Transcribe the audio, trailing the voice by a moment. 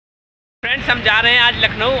Friends हम जा रहे हैं आज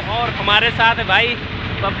लखनऊ और हमारे साथ है भाई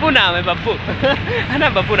बब्बू, नाम है बब्बू है ना,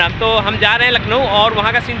 बब्बू नाम। तो हम जा रहे हैं लखनऊ और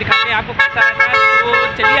वहाँ का सीन दिखाते हैं आपको कैसा रहता है।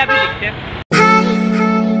 तो चलिए अभी देखते हैं।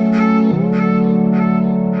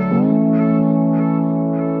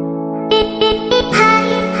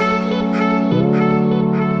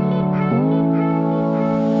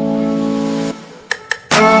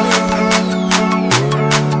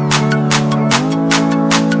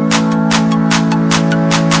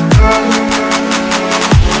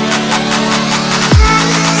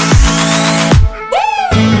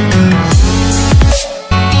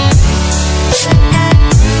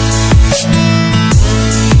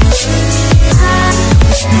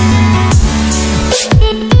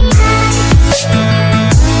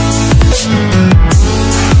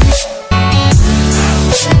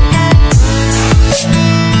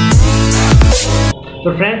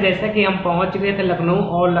 तो फ्रेंड्स जैसा कि हम पहुंच गए थे लखनऊ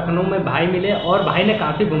और लखनऊ में भाई मिले और भाई ने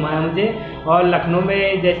काफ़ी घुमाया मुझे। और लखनऊ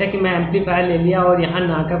में जैसा कि मैं एम्पलीफायर ले लिया और यहाँ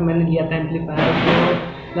नाकर मैंने लिया था एम्पलीफायर,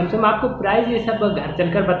 तो लमसम आपको प्राइस ये सब घर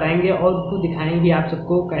चलकर बताएंगे और उनको दिखाएंगे आप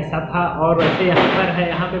सबको कैसा था। और वैसे यहाँ पर है,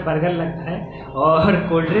 यहाँ पे बर्गर लगता है और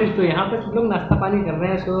कोल्ड ड्रिंक्स, तो यहाँ पर सब लोग नाश्ता पानी कर रहे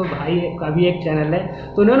हैं। सो भाई का भी एक चैनल है,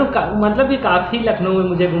 तो उन्होंने मतलब कि काफ़ी लखनऊ में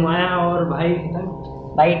मुझे घुमाया। और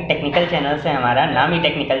भाई टेक्निकल चैनल से, हमारा नाम ही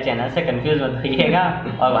टेक्निकल चैनल से, कंफ्यूज मत होइएगा।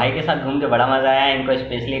 और भाई के साथ घूम के बड़ा मज़ा आया। इनको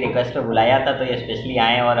स्पेशली रिक्वेस्ट पे बुलाया था तो ये स्पेशली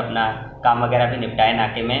आए और अपना काम वगैरह भी निपटाए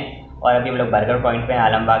नाके में। और अभी हम लोग बर्गर पॉइंट पे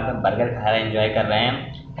आलमबाग में बर्गर खा रहे हैं, एंजॉय कर रहे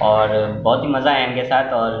हैं और बहुत ही मज़ा आया इनके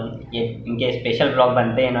साथ। और ये इनके स्पेशल ब्लॉग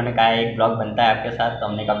बनते हैं, इन्होंने कहा एक ब्लॉग बनता है आपके साथ, तो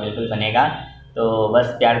हमने कहा बिल्कुल बनेगा। तो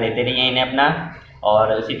बस प्यार देते रहिए इन्हें अपना।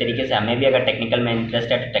 और उसी तरीके से हमें भी अगर टेक्निकल में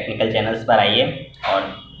इंटरेस्ट है तो टेक्निकल चैनल्स पर आइए और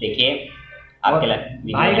देखिए आपके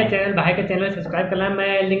भाई का चैनल सब्सक्राइब करना है,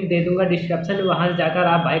 मैं लिंक दे दूंगा डिस्क्रिप्शन में, वहाँ से जाकर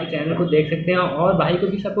आप भाई के चैनल को देख सकते हैं और भाई को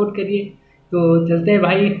भी सपोर्ट करिए। तो चलते हैं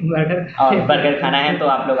भाई, बर्गर खाना है तो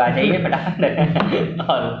आप लोग आ जाइए फटाफट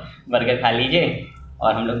और बर्गर खा लीजिए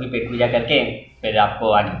और हम लोग भी पेट पूजा करके फिर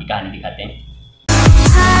आपको आगे की कहानी दिखाते हैं।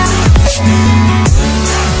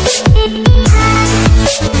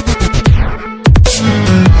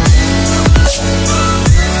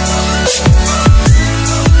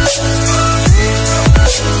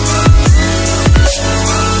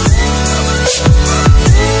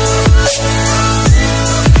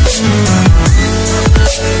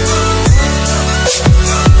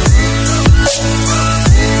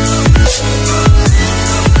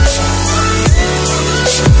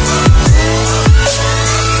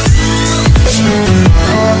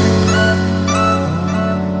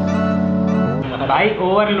 भाई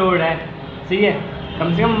ओवरलोड है, सही है,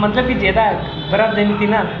 कम से कम मतलब कि ज़्यादा बर्फ़ देनी थी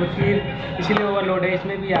ना, तो फिर इसीलिए ओवरलोड है।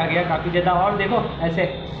 इसमें भी आ गया काफ़ी ज़्यादा। और देखो ऐसे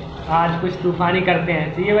आज कुछ तूफानी करते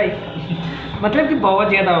हैं, सही है भाई मतलब कि बहुत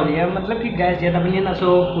ज़्यादा हो गया, मतलब कि गैस ज़्यादा बनी है ना,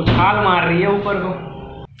 सो उछाल मार रही है ऊपर को।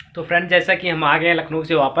 तो फ्रेंड जैसा कि हम आ गए लखनऊ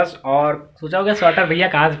से वापस और सोचा होगा स्वेटर भैया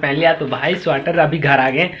कहाँ से पहन लिया, तो भाई स्वेटर अभी घर आ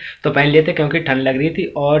गए तो पहन लिए थे क्योंकि ठंड लग रही थी।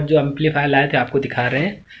 और जो एम्पलीफायर लाए थे आपको दिखा रहे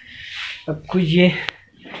हैं आपको, ये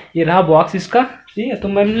रहा बॉक्स इसका, ठीक है। तो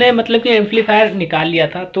मैंने मतलब कि एम्पलीफायर निकाल लिया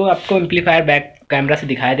था, तो आपको एम्पलीफायर बैक कैमरा से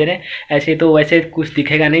दिखाई दे रहे हैं, ऐसे तो वैसे कुछ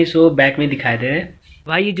दिखेगा नहीं, सो बैक में दिखाई दे रहे हैं।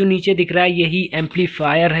 भाई ये जो नीचे दिख रहा है यही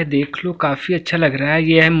एम्पलीफायर है, देख लो काफ़ी अच्छा लग रहा है।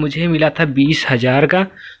 ये है मुझे मिला था 20,000 का।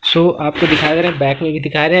 सो आपको दिखा दे रहे हैं, बैक में भी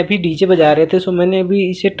दिखा रहे हैं। अभी डीजे बजा रहे थे, सो मैंने अभी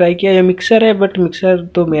इसे ट्राई किया। ये मिक्सर है बट मिक्सर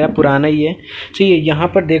तो मेरा पुराना ही है। सो ये यहाँ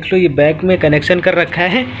पर देख लो, ये बैक में कनेक्शन कर रखा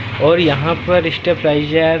है और यहाँ पर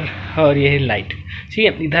स्टेबलाइजर और ये लाइट, ठीक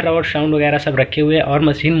है। इधर और साउंड वगैरह सब रखे हुए हैं और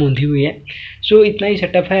मशीन मूंधी हुई है। सो इतना ही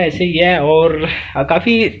सेटअप है, ऐसे ही है। और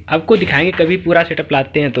काफ़ी आपको दिखाएंगे कभी पूरा सेटअप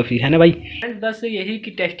लाते हैं तो फिर, है ना भाई। बस यही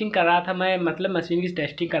की टेस्टिंग कर रहा था मैं, मतलब मशीन की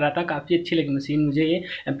टेस्टिंग कर रहा था। काफ़ी अच्छी लगी मशीन मुझे, ये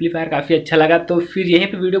एम्पलीफायर काफ़ी अच्छा लगा। तो फिर यहीं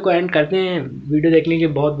पे वीडियो को एंड करते हैं। वीडियो देखने के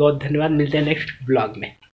लिए बहुत बहुत धन्यवाद, मिलते हैं नेक्स्ट ब्लॉग में।